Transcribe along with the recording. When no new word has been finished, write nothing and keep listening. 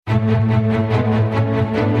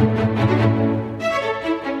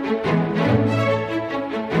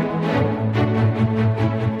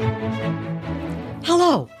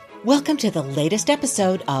Hello, welcome to the latest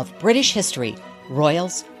episode of British History,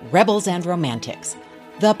 Royals, Rebels, and Romantics,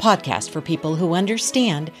 the podcast for people who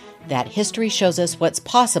understand that history shows us what's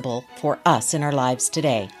possible for us in our lives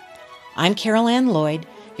today. I'm Carol Ann Lloyd,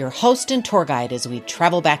 your host and tour guide as we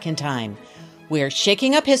travel back in time. We're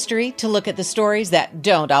shaking up history to look at the stories that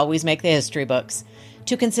don't always make the history books,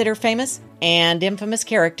 to consider famous and infamous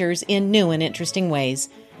characters in new and interesting ways,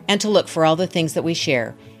 and to look for all the things that we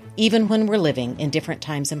share, even when we're living in different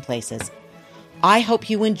times and places. I hope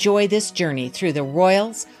you enjoy this journey through the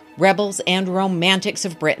royals, rebels, and romantics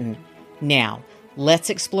of Britain. Now, let's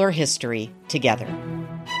explore history together.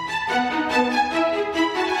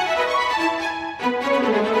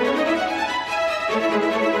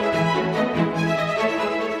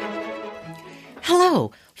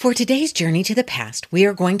 Hello! For today's journey to the past, we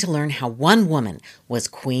are going to learn how one woman was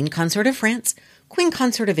Queen Consort of France, Queen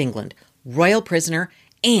Consort of England, royal prisoner,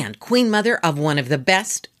 and Queen Mother of one of the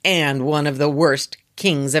best and one of the worst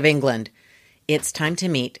kings of England. It's time to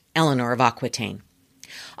meet Eleanor of Aquitaine.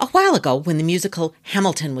 A while ago, when the musical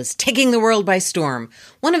Hamilton was taking the world by storm,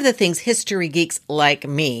 one of the things history geeks like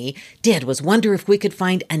me did was wonder if we could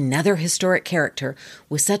find another historic character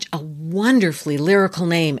with such a wonderfully lyrical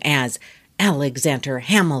name as Alexander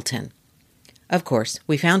Hamilton. Of course,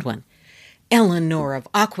 we found one. Eleanor of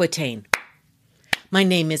Aquitaine. My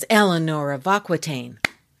name is Eleanor of Aquitaine.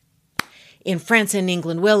 In France and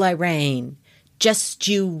England will I reign. Just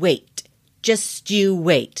you wait. Just you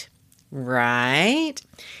wait. Right?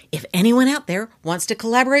 If anyone out there wants to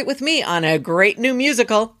collaborate with me on a great new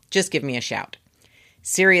musical, just give me a shout.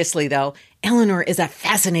 Seriously, though, Eleanor is a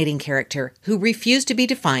fascinating character who refused to be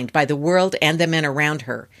defined by the world and the men around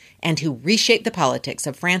her, and who reshaped the politics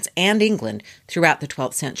of France and England throughout the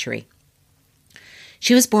 12th century.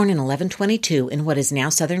 She was born in 1122 in what is now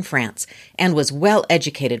southern France, and was well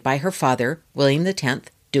educated by her father, William X,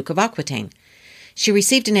 Duke of Aquitaine. She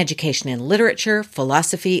received an education in literature,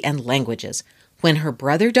 philosophy, and languages. When her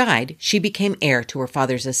brother died, she became heir to her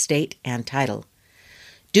father's estate and title.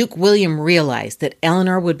 Duke William realized that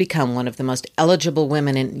Eleanor would become one of the most eligible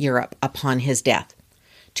women in Europe upon his death.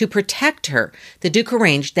 To protect her, the Duke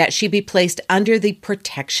arranged that she be placed under the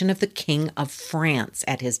protection of the King of France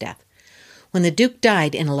at his death. When the Duke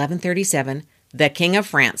died in 1137, the King of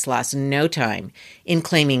France lost no time in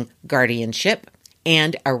claiming guardianship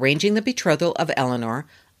and arranging the betrothal of Eleanor,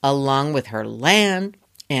 along with her land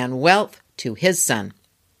and wealth, to his son.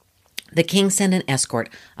 The king sent an escort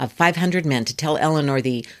of 500 men to tell Eleanor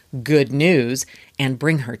the good news and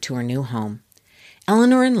bring her to her new home.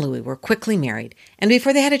 Eleanor and Louis were quickly married, and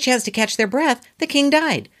before they had a chance to catch their breath, the king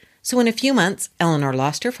died. So in a few months, Eleanor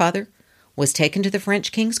lost her father, was taken to the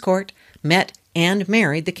French king's court, met and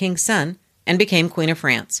married the king's son, and became Queen of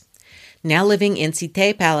France. Now living in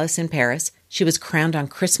Cité Palace in Paris, she was crowned on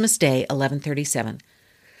Christmas Day, 1137.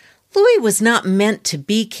 Louis was not meant to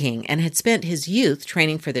be king and had spent his youth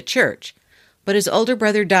training for the church, but his older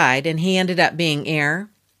brother died and he ended up being heir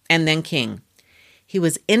and then king. He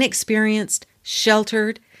was inexperienced,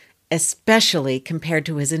 sheltered, especially compared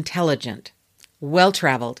to his intelligent,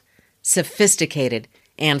 well-traveled, sophisticated,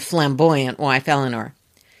 and flamboyant wife Eleanor.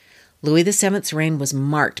 Louis VII's reign was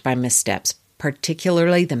marked by missteps,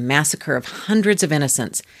 particularly the massacre of hundreds of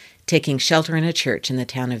innocents taking shelter in a church in the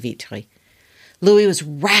town of Vitry. Louis was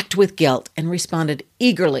racked with guilt and responded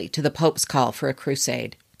eagerly to the Pope's call for a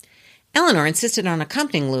crusade. Eleanor insisted on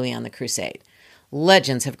accompanying Louis on the crusade.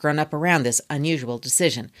 Legends have grown up around this unusual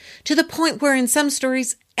decision, to the point where in some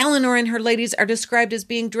stories, Eleanor and her ladies are described as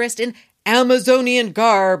being dressed in Amazonian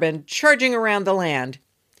garb and charging around the land.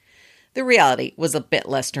 The reality was a bit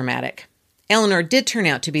less dramatic. Eleanor did turn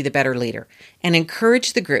out to be the better leader and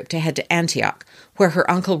encouraged the group to head to Antioch, where her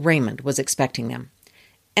uncle Raymond was expecting them.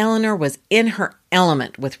 Eleanor was in her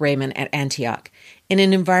element with Raymond at Antioch, in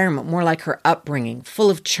an environment more like her upbringing, full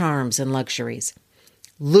of charms and luxuries.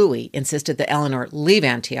 Louis insisted that Eleanor leave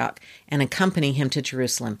Antioch and accompany him to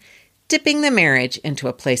Jerusalem, dipping the marriage into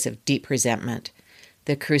a place of deep resentment.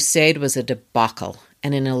 The crusade was a debacle,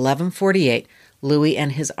 and in 1148, Louis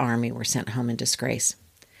and his army were sent home in disgrace.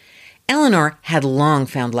 Eleanor had long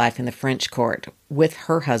found life in the French court with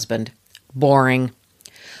her husband boring.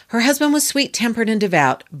 Her husband was sweet-tempered and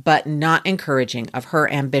devout, but not encouraging of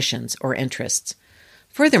her ambitions or interests.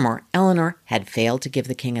 Furthermore, Eleanor had failed to give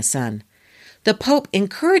the king a son. The Pope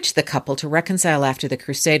encouraged the couple to reconcile after the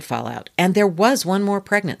Crusade fallout, and there was one more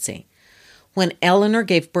pregnancy. When Eleanor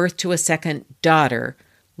gave birth to a second daughter,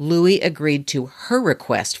 Louis agreed to her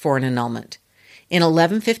request for an annulment. In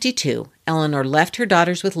 1152, Eleanor left her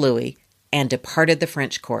daughters with Louis and departed the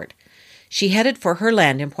French court. She headed for her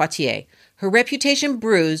land in Poitiers, her reputation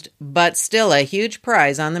bruised, but still a huge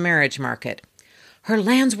prize on the marriage market. Her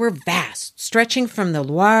lands were vast, stretching from the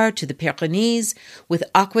Loire to the Pyrenees, with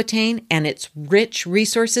Aquitaine and its rich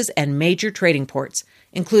resources and major trading ports,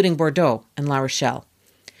 including Bordeaux and La Rochelle.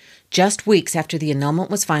 Just weeks after the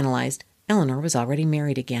annulment was finalized, Eleanor was already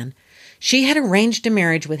married again. She had arranged a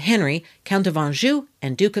marriage with Henry, Count of Anjou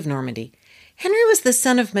and Duke of Normandy. Henry was the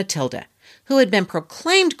son of Matilda, who had been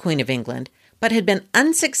proclaimed Queen of England, but had been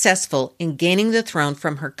unsuccessful in gaining the throne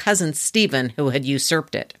from her cousin Stephen, who had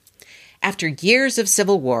usurped it. After years of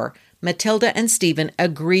civil war, Matilda and Stephen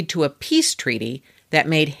agreed to a peace treaty that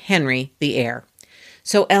made Henry the heir.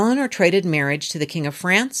 So Eleanor traded marriage to the King of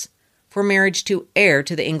France for marriage to heir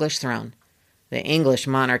to the English throne. The English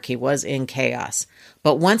monarchy was in chaos,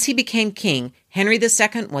 but once he became king, Henry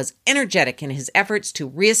II was energetic in his efforts to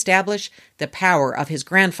reestablish the power of his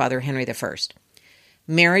grandfather, Henry I.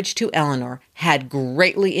 Marriage to Eleanor had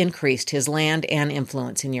greatly increased his land and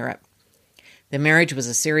influence in Europe. The marriage was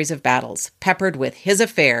a series of battles, peppered with his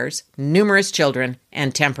affairs, numerous children,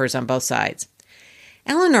 and tempers on both sides.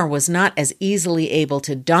 Eleanor was not as easily able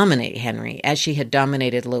to dominate Henry as she had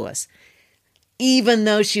dominated Louis, even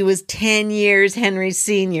though she was 10 years Henry's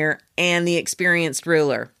senior and the experienced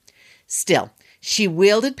ruler. Still, she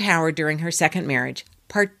wielded power during her second marriage,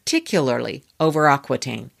 particularly over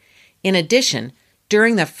Aquitaine. In addition,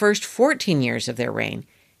 during the first 14 years of their reign,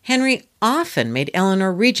 Henry often made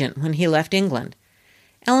Eleanor regent when he left England.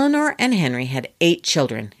 Eleanor and Henry had 8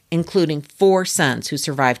 children, including 4 sons who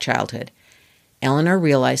survived childhood. Eleanor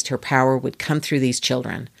realized her power would come through these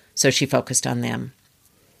children, so she focused on them.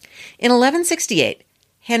 In 1168,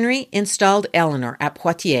 Henry installed Eleanor at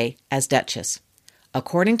Poitiers as duchess.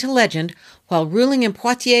 According to legend, while ruling in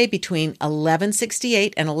Poitiers between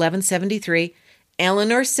 1168 and 1173,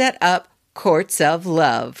 Eleanor set up courts of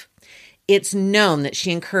love. It's known that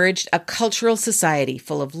she encouraged a cultural society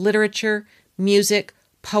full of literature, music,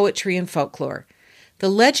 poetry, and folklore. The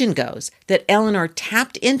legend goes that Eleanor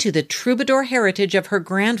tapped into the troubadour heritage of her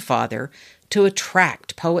grandfather to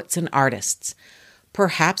attract poets and artists.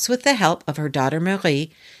 Perhaps with the help of her daughter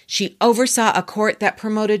Marie, she oversaw a court that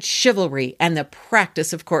promoted chivalry and the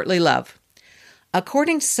practice of courtly love.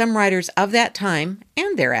 According to some writers of that time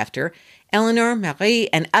and thereafter, Eleanor, Marie,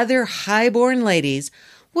 and other high-born ladies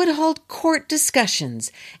would hold court discussions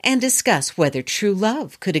and discuss whether true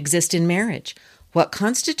love could exist in marriage, what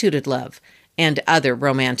constituted love, and other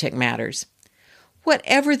romantic matters.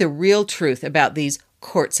 Whatever the real truth about these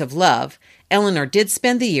courts of love, Eleanor did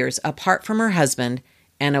spend the years apart from her husband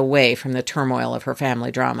and away from the turmoil of her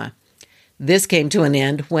family drama. This came to an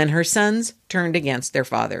end when her sons turned against their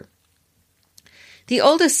father. The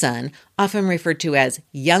oldest son, often referred to as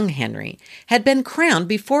young Henry, had been crowned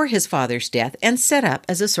before his father's death and set up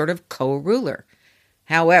as a sort of co-ruler.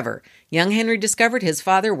 However, young Henry discovered his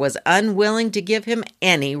father was unwilling to give him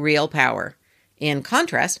any real power. In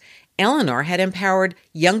contrast, Eleanor had empowered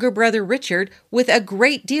younger brother Richard with a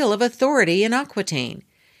great deal of authority in Aquitaine.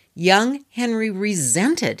 Young Henry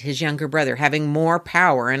resented his younger brother having more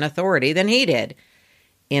power and authority than he did.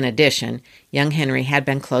 In addition, young Henry had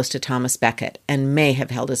been close to Thomas Becket and may have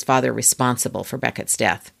held his father responsible for Becket's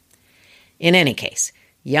death. In any case,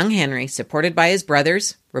 young Henry, supported by his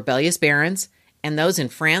brothers, rebellious barons, and those in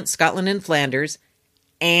France, Scotland, and Flanders,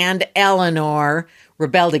 and Eleanor,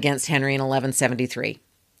 rebelled against Henry in 1173.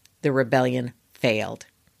 The rebellion failed.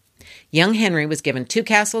 Young Henry was given 2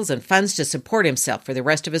 castles and funds to support himself for the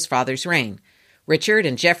rest of his father's reign. Richard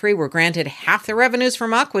and Geoffrey were granted half the revenues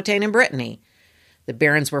from Aquitaine and Brittany. The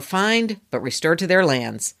barons were fined, but restored to their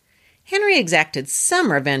lands. Henry exacted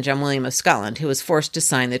some revenge on William of Scotland, who was forced to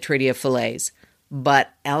sign the Treaty of Falaise.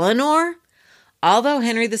 But Eleanor? Although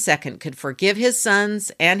Henry II could forgive his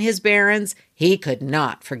sons and his barons, he could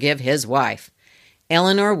not forgive his wife.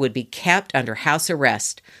 Eleanor would be kept under house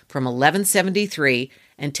arrest from 1173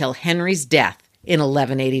 until Henry's death in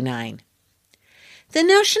 1189. The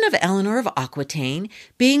notion of Eleanor of Aquitaine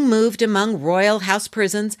being moved among royal house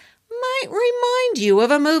prisons might remind you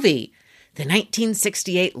of a movie, the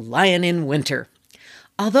 1968 Lion in Winter.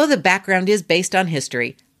 Although the background is based on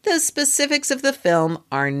history, the specifics of the film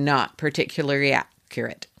are not particularly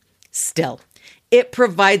accurate. Still, it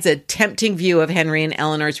provides a tempting view of Henry and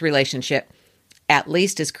Eleanor's relationship, at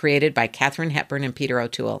least as created by Katharine Hepburn and Peter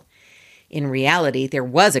O'Toole. In reality, there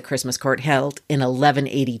was a Christmas court held in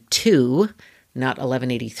 1182, not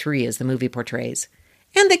 1183 as the movie portrays,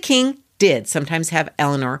 and the king did sometimes have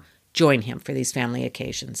Eleanor join him for these family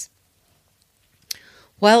occasions.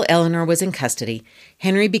 While Eleanor was in custody,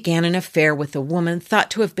 Henry began an affair with a woman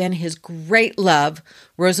thought to have been his great love,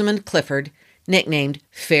 Rosamond Clifford, nicknamed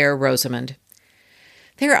Fair Rosamond.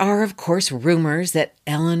 There are, of course, rumors that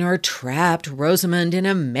Eleanor trapped Rosamond in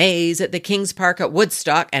a maze at the King's Park at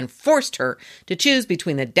Woodstock and forced her to choose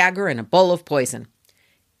between a dagger and a bowl of poison.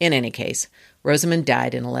 In any case, Rosamond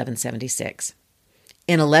died in 1176.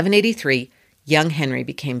 In 1183, young Henry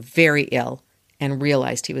became very ill and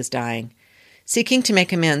realized he was dying. Seeking to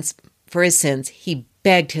make amends for his sins, he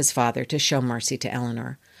begged his father to show mercy to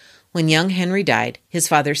Eleanor. When young Henry died, his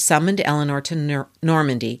father summoned Eleanor to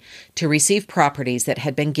Normandy to receive properties that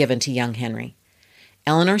had been given to young Henry.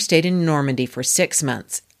 Eleanor stayed in Normandy for 6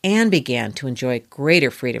 months and began to enjoy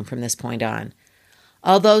greater freedom from this point on.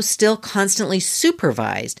 Although still constantly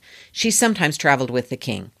supervised, she sometimes traveled with the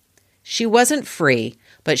king. She wasn't free,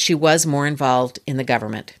 but she was more involved in the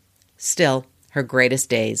government. Still, her greatest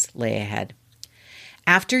days lay ahead.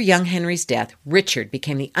 After young Henry's death, Richard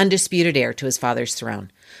became the undisputed heir to his father's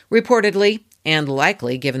throne. Reportedly, and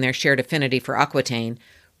likely given their shared affinity for Aquitaine,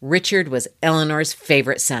 Richard was Eleanor's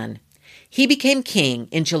favorite son. He became king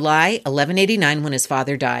in July 1189 when his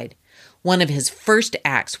father died. One of his first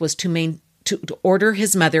acts was to order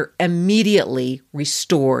his mother immediately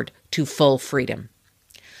restored to full freedom.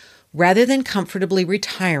 Rather than comfortably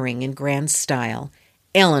retiring in grand style,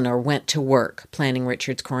 Eleanor went to work planning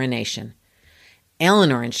Richard's coronation.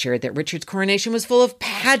 Eleanor ensured that Richard's coronation was full of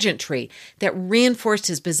pageantry that reinforced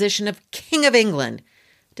his position of King of England,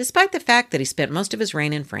 despite the fact that he spent most of his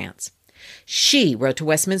reign in France. She wrote to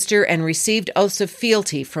Westminster and received oaths of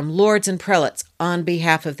fealty from lords and prelates on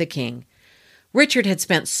behalf of the king. Richard had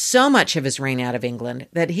spent so much of his reign out of England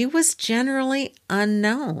that he was generally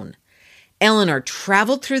unknown. Eleanor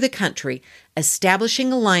traveled through the country,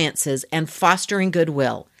 establishing alliances and fostering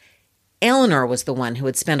goodwill. Eleanor was the one who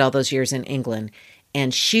had spent all those years in England,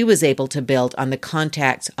 and she was able to build on the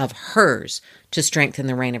contacts of hers to strengthen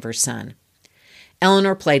the reign of her son.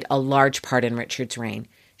 Eleanor played a large part in Richard's reign.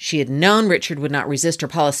 She had known Richard would not resist her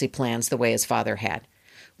policy plans the way his father had.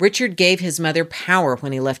 Richard gave his mother power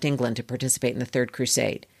when he left England to participate in the Third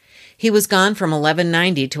Crusade. He was gone from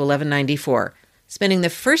 1190 to 1194, spending the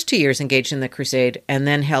first 2 years engaged in the crusade and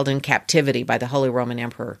then held in captivity by the Holy Roman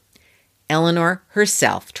Emperor. Eleanor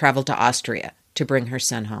herself traveled to Austria to bring her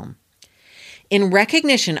son home. In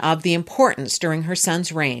recognition of the importance during her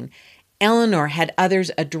son's reign, Eleanor had others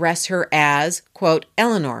address her as, quote,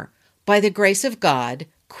 Eleanor, by the grace of God,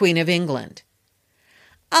 Queen of England.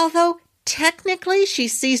 Although technically she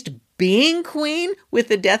ceased being queen with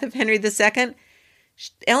the death of Henry II,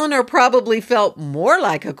 Eleanor probably felt more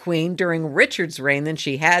like a queen during Richard's reign than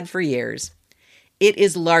she had for years. It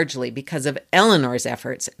is largely because of Eleanor's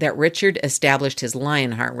efforts that Richard established his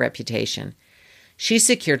Lionheart reputation. She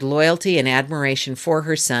secured loyalty and admiration for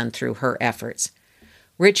her son through her efforts.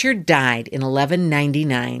 Richard died in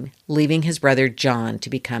 1199, leaving his brother John to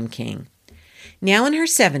become king. Now in her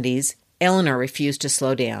 70s, Eleanor refused to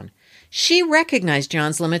slow down. She recognized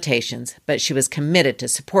John's limitations, but she was committed to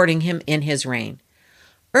supporting him in his reign.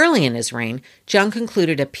 Early in his reign, John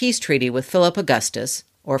concluded a peace treaty with Philip Augustus,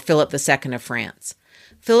 or Philip II of France.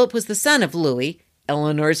 Philip was the son of Louis,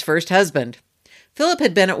 Eleanor's first husband. Philip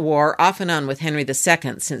had been at war off and on with Henry II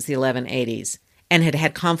since the 1180s, and had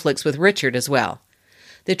had conflicts with Richard as well.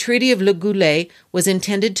 The Treaty of Le Goulet was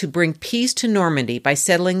intended to bring peace to Normandy by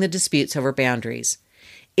settling the disputes over boundaries.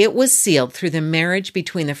 It was sealed through the marriage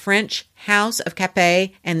between the French House of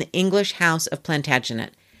Capet and the English House of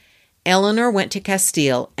Plantagenet. Eleanor went to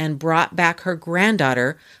Castile and brought back her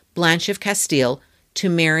granddaughter, Blanche of Castile, to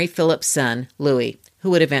marry Philip's son, Louis,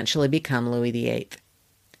 who would eventually become Louis VIII.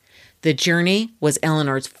 The journey was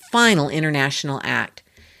Eleanor's final international act.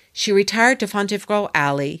 She retired to Fontevraud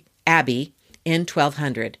Abbey in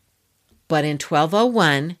 1200. But in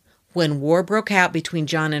 1201, when war broke out between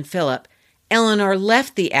John and Philip, Eleanor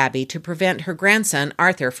left the abbey to prevent her grandson,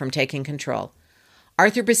 Arthur, from taking control.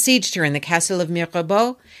 Arthur besieged her in the castle of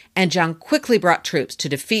Mirabeau, and John quickly brought troops to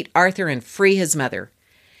defeat Arthur and free his mother.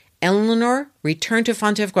 Eleanor returned to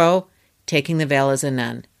Fontevraud, taking the veil as a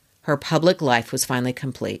nun. Her public life was finally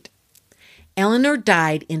complete. Eleanor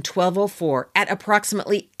died in 1204 at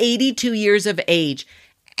approximately 82 years of age,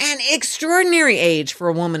 an extraordinary age for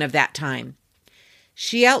a woman of that time.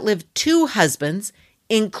 She outlived 2 husbands,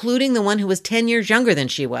 including the one who was 10 years younger than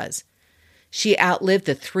she was. She outlived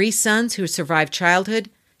the 3 sons who survived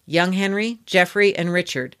childhood, young Henry, Geoffrey, and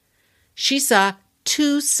Richard. She saw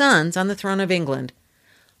 2 sons on the throne of England.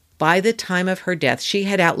 By the time of her death, she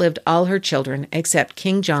had outlived all her children except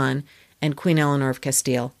King John and Queen Eleanor of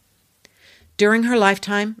Castile. During her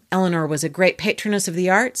lifetime, Eleanor was a great patroness of the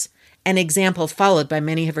arts an example followed by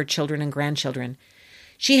many of her children and grandchildren.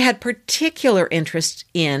 She had particular interest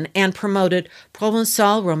in and promoted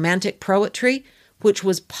Provençal Romantic poetry, which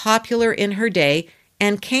was popular in her day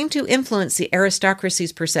and came to influence the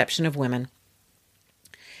aristocracy's perception of women.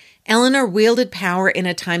 Eleanor wielded power in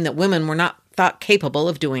a time that women were not thought capable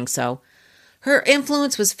of doing so. Her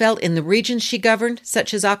influence was felt in the regions she governed,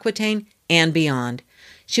 such as Aquitaine, and beyond.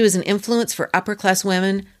 She was an influence for upper-class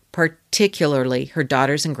women, particularly her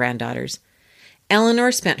daughters and granddaughters.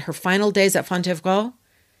 Eleanor spent her final days at Fontevraud.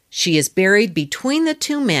 She is buried between the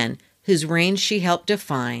two men whose reign she helped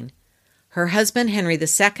define. Her husband, Henry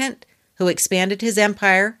II, who expanded his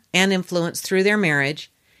empire and influence through their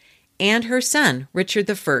marriage, and her son, Richard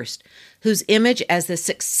I, whose image as the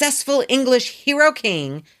successful English hero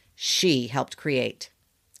king she helped create.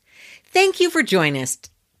 Thank you for joining us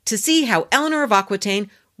to see how Eleanor of Aquitaine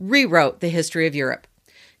rewrote the history of Europe.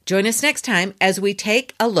 Join us next time as we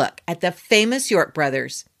take a look at the famous York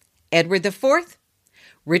brothers, Edward IV,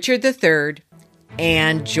 Richard III,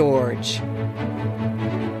 and George.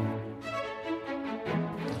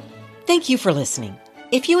 Thank you for listening.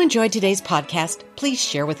 If you enjoyed today's podcast, please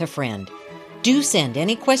share with a friend. Do send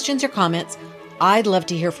any questions or comments. I'd love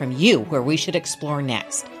to hear from you where we should explore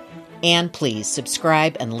next. And please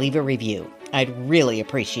subscribe and leave a review. I'd really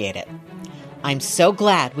appreciate it. I'm so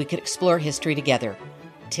glad we could explore history together.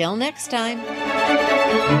 Till next time.